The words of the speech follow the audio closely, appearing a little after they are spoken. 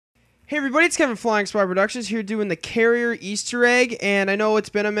Hey everybody, it's Kevin Flying Spy Productions here doing the Carrier Easter egg, and I know it's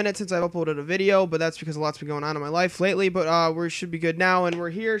been a minute since I've uploaded a video, but that's because a lot's been going on in my life lately, but we should be good now, and we're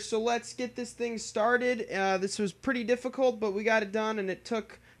here, so let's get this thing started. This was pretty difficult, but we got it done, and it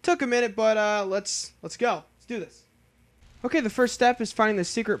took a minute, but let's go. Let's do this. Okay, the first step is finding the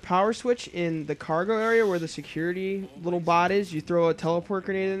secret power switch in the cargo area where the security little bot is. You throw a teleport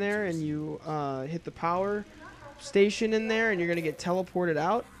grenade in there, and you hit the power station in there, and you're going to get teleported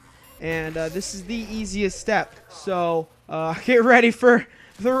out. And this is the easiest step, so get ready for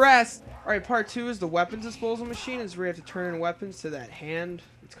the rest. Alright, part 2 is the weapons disposal machine. Is where you have to turn in weapons to that hand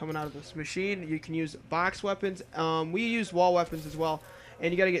that's coming out of this machine. You can use box weapons. We use wall weapons as well.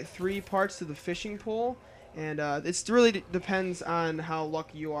 And you got to get 3 parts to the fishing pole. And it really depends on how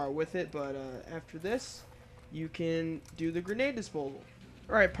lucky you are with it. But after this, you can do the grenade disposal.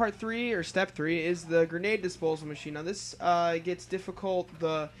 Alright, part 3, or step 3, is the grenade disposal machine. Now this gets difficult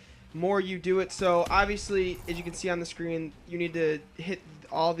the more you do it. So obviously, as you can see on the screen, you need to hit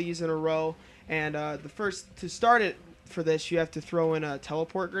all these in a row. And to start it for this, you have to throw in a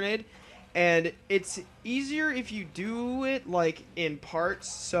teleport grenade. And it's easier if you do it like in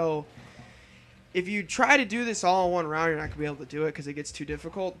parts. So if you try to do this all in one round, you're not going to be able to do it because it gets too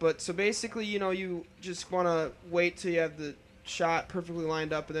difficult. But so basically, you know, you just want to wait till you have the shot perfectly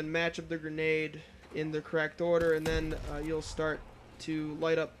lined up and then match up the grenade in the correct order. And then you'll start to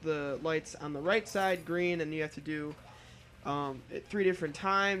light up the lights on the right side, green, and you have to do it 3 different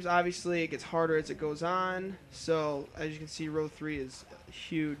times. Obviously, it gets harder as it goes on. So as you can see, row 3 is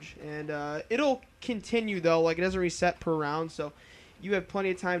huge. And it'll continue, though. Like, it doesn't reset per round, so you have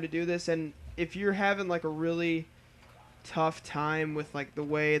plenty of time to do this. And if you're having like a really tough time with like the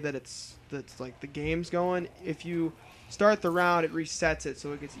way that's like the game's going, if you start the round, it resets it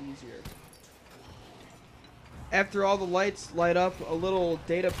so it gets easier. After all the lights light up, a little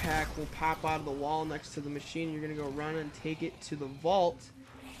data pack will pop out of the wall next to the machine. You're going to go run and take it to the vault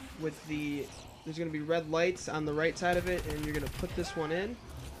with there's going to be red lights on the right side of it, and you're going to put this one in.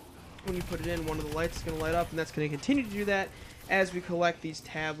 When you put it in, one of the lights is going to light up, and that's going to continue to do that as we collect these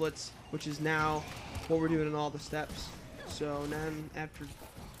tablets, which is now what we're doing in all the steps. So then after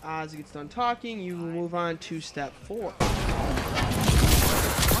Oz gets done talking, you will move on to step 4.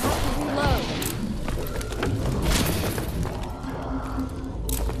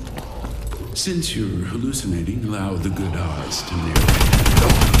 Since you're hallucinating, allow the good Oz to narrate.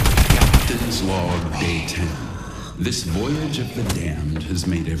 Captain's Log, Day 10. This voyage of the damned has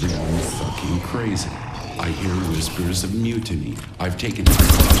made everyone fucking crazy. I hear whispers of mutiny. I've taken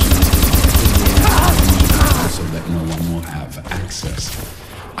precautions so that no one will have access.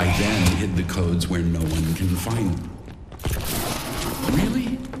 I then hid the codes where no one can find them.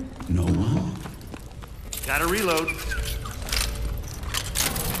 Really? No one? Gotta reload.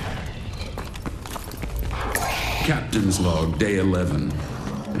 Captain's Log, Day 11.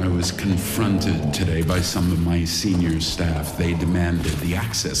 I was confronted today by some of my senior staff. They demanded the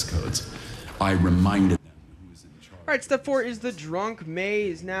access codes. I reminded them who was in charge. Alright, step 4 is the drunk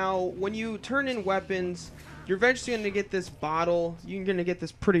maze. Now, when you turn in weapons, you're eventually going to get this bottle. You're going to get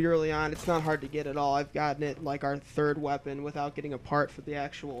this pretty early on. It's not hard to get at all. I've gotten it like our 3rd weapon without getting a part for the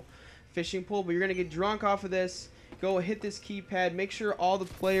actual fishing pole. But you're going to get drunk off of this. Go hit this keypad. Make sure all the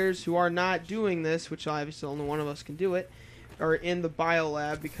players who are not doing this, which obviously only one of us can do it, are in the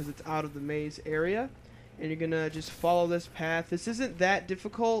biolab because it's out of the maze area. And you're going to just follow this path. This isn't that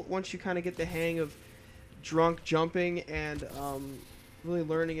difficult once you kind of get the hang of drunk jumping and really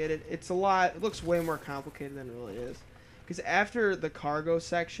learning it. It looks way more complicated than it really is. Because after the cargo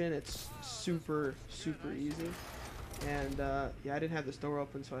section, it's super, super easy. And yeah, I didn't have this door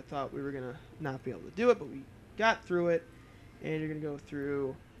open, so I thought we were going to not be able to do it, but we got through it. And you're going to go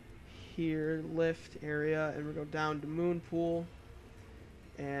through here, lift area, and we're going to go down to moon pool.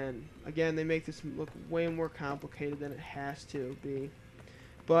 And again, they make this look way more complicated than it has to be.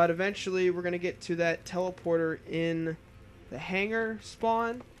 But eventually, we're going to get to that teleporter in the hangar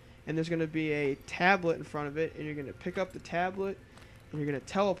spawn. And there's going to be a tablet in front of it. And you're going to pick up the tablet. And you're going to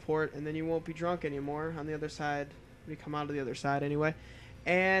teleport. And then you won't be drunk anymore on the other side. When you come out of the other side anyway.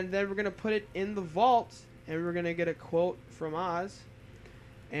 And then we're going to put it in the vault. And we're going to get a quote from Oz.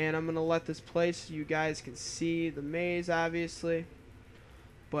 And I'm going to let this play so you guys can see the maze, obviously.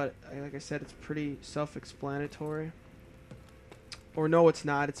 But, like I said, it's pretty self-explanatory. Or no, it's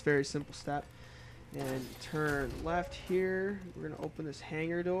not. It's a very simple step. And turn left here. We're going to open this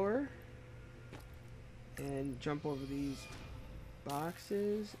hangar door. And jump over these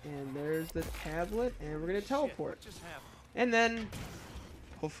boxes. And there's the tablet. And we're going to teleport. And then,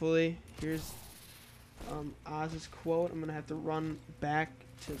 hopefully, here's Oz's quote. I'm going to have to run back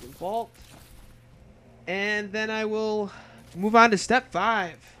to the vault. And then I will move on to step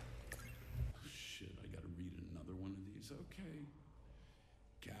 5. Shit, I gotta read another one of these. Okay.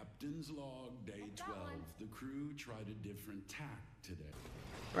 Captain's log, day 12. The crew tried a different tack today.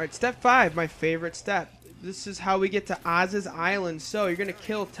 Alright, step 5, my favorite step. This is how we get to Oz's Island. So you're going to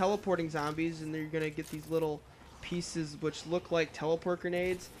kill teleporting zombies, and you're going to get these little pieces which look like teleport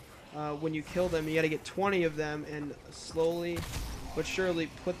grenades. When you kill them, you got to get 20 of them and slowly but surely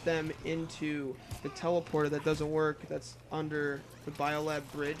put them into the teleporter that doesn't work. That's under the biolab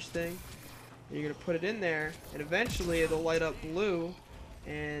bridge thing. And you're going to put it in there, and eventually it'll light up blue,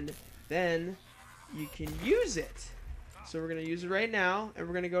 and then you can use it. So we're going to use it right now, and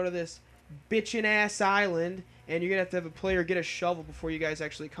we're going to go to this bitchin' ass island, and you're going to have a player get a shovel before you guys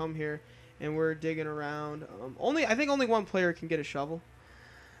actually come here. And we're digging around. I think only one player can get a shovel.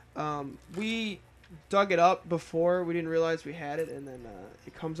 We dug it up before. We didn't realize we had it, and then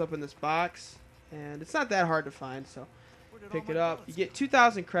it comes up in this box, and it's not that hard to find, so pick it up. You get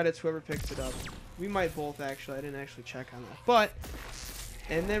 2,000 credits, whoever picks it up. We might both, actually. I didn't actually check on that. But,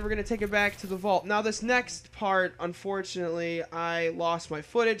 and then we're going to take it back to the vault. Now, this next part, unfortunately, I lost my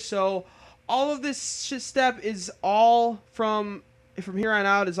footage, so all of this step is all from here on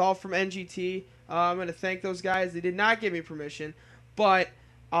out, is all from NGT. I'm going to thank those guys. They did not give me permission, but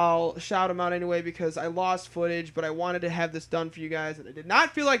I'll shout them out anyway because I lost footage, but I wanted to have this done for you guys, and I did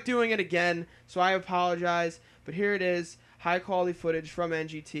not feel like doing it again, so I apologize. But here it is, high quality footage from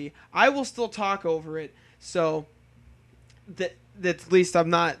NGT. I will still talk over it, so that at least I'm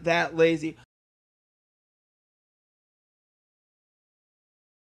not that lazy.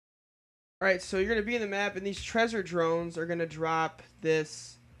 Alright, so you're going to be in the map, and these treasure drones are going to drop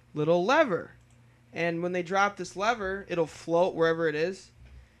this little lever. And when they drop this lever, it'll float wherever it is.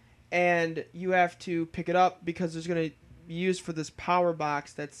 And you have to pick it up because it's going to be used for this power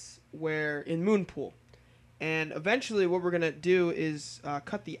box that's where in Moonpool. And eventually what we're going to do is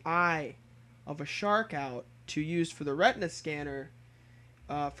cut the eye of a shark out to use for the retina scanner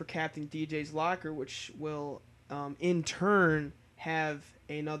for Captain DJ's locker, which will in turn have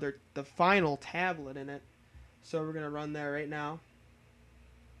the final tablet in it. So we're going to run there right now.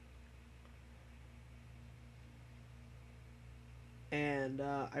 And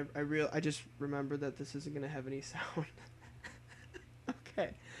I just remembered that this isn't going to have any sound. Okay.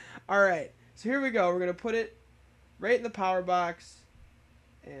 All right. So here we go. We're going to put it right in the power box.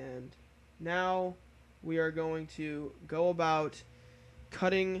 And now we are going to go about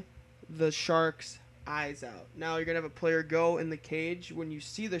cutting the shark's eyes out. Now you're going to have a player go in the cage. When you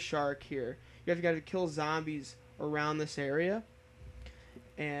see the shark here, you have to kill zombies around this area.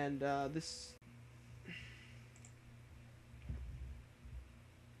 And this...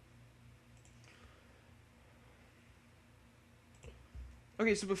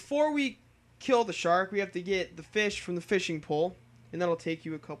 Okay, so before we kill the shark, we have to get the fish from the fishing pole. And that'll take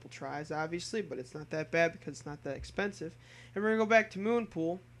you a couple tries, obviously, but it's not that bad because it's not that expensive. And we're going to go back to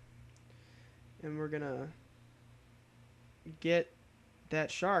Moonpool. And we're going to get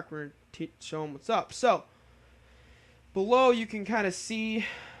that shark. We're going to show him what's up. So, below you can kind of see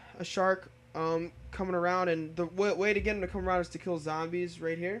a shark coming around. And the way to get him to come around is to kill zombies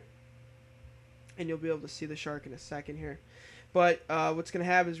right here. And you'll be able to see the shark in a second here. But what's going to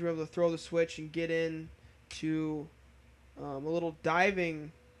happen is we're able to throw the switch and get in to a little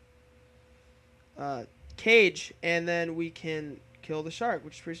diving cage. And then we can kill the shark,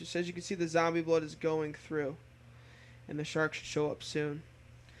 which pretty says you can see the zombie blood is going through. And the shark should show up soon.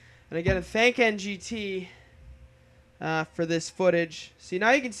 And again, thank NGT for this footage. See,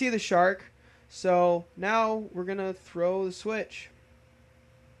 now you can see the shark. So now we're going to throw the switch.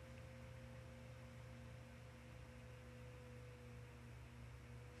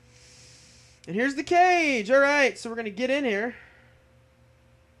 And here's the cage. All right, so we're going to get in here.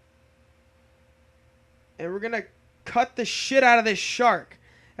 And we're going to cut the shit out of this shark.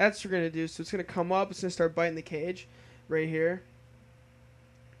 That's what we're going to do. So it's going to come up. It's going to start biting the cage right here.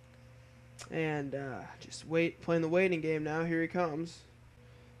 And just playing the waiting game now. Here he comes.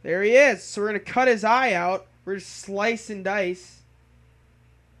 There he is. So we're going to cut his eye out. We're just slice and dice.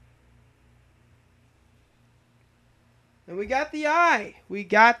 And we got the eye. We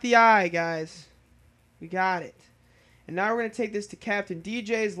got the eye, guys. We got it. And now we're going to take this to Captain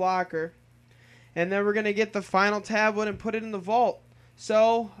DJ's locker. And then we're going to get the final tablet and put it in the vault.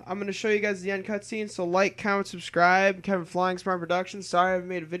 So, I'm going to show you guys the end cutscene. So, like, comment, subscribe. Kevin Flying Smart Productions. Sorry I haven't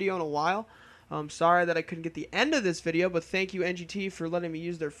made a video in a while. Sorry that I couldn't get the end of this video. But thank you, NGT, for letting me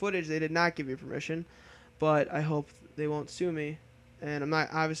use their footage. They did not give me permission. But I hope they won't sue me. And I'm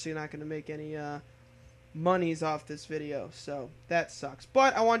obviously not going to make any monies off this video, so that sucks.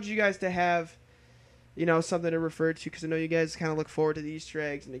 But I wanted you guys to have, you know, something to refer to, because I know you guys kind of look forward to the Easter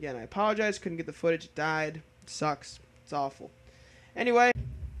eggs. And again, I apologize, couldn't get the footage, it died. It sucks. It's awful. Anyway,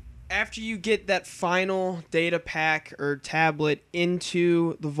 after you get that final data pack or tablet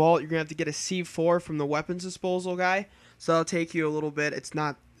into the vault, you're gonna have to get a C4 from the weapons disposal guy. So that'll take you a little bit. It's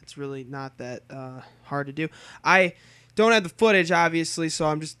really not that hard to do. I don't have the footage, obviously, so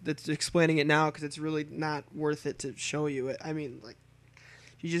I'm just explaining it now because it's really not worth it to show you it. I mean, like,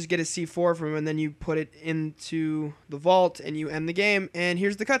 you just get a C4 from him, and then you put it into the vault, and you end the game, and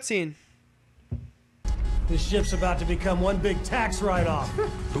here's the cutscene. This ship's about to become one big tax write-off.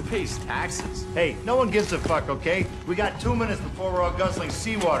 Who pays taxes? Hey, no one gives a fuck, okay? We got 2 minutes before we're all guzzling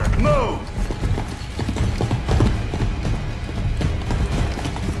seawater. Move!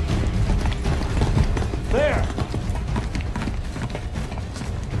 There!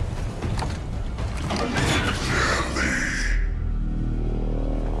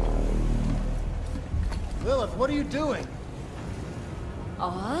 Lilith, what are you doing?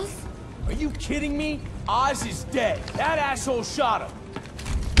 Oz? Are you kidding me? Oz is dead. That asshole shot him.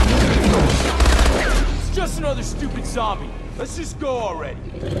 It's just another stupid zombie. Let's just go already.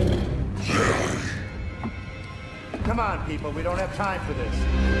 Come on, people, we don't have time for this.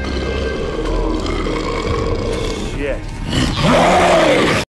 Shit.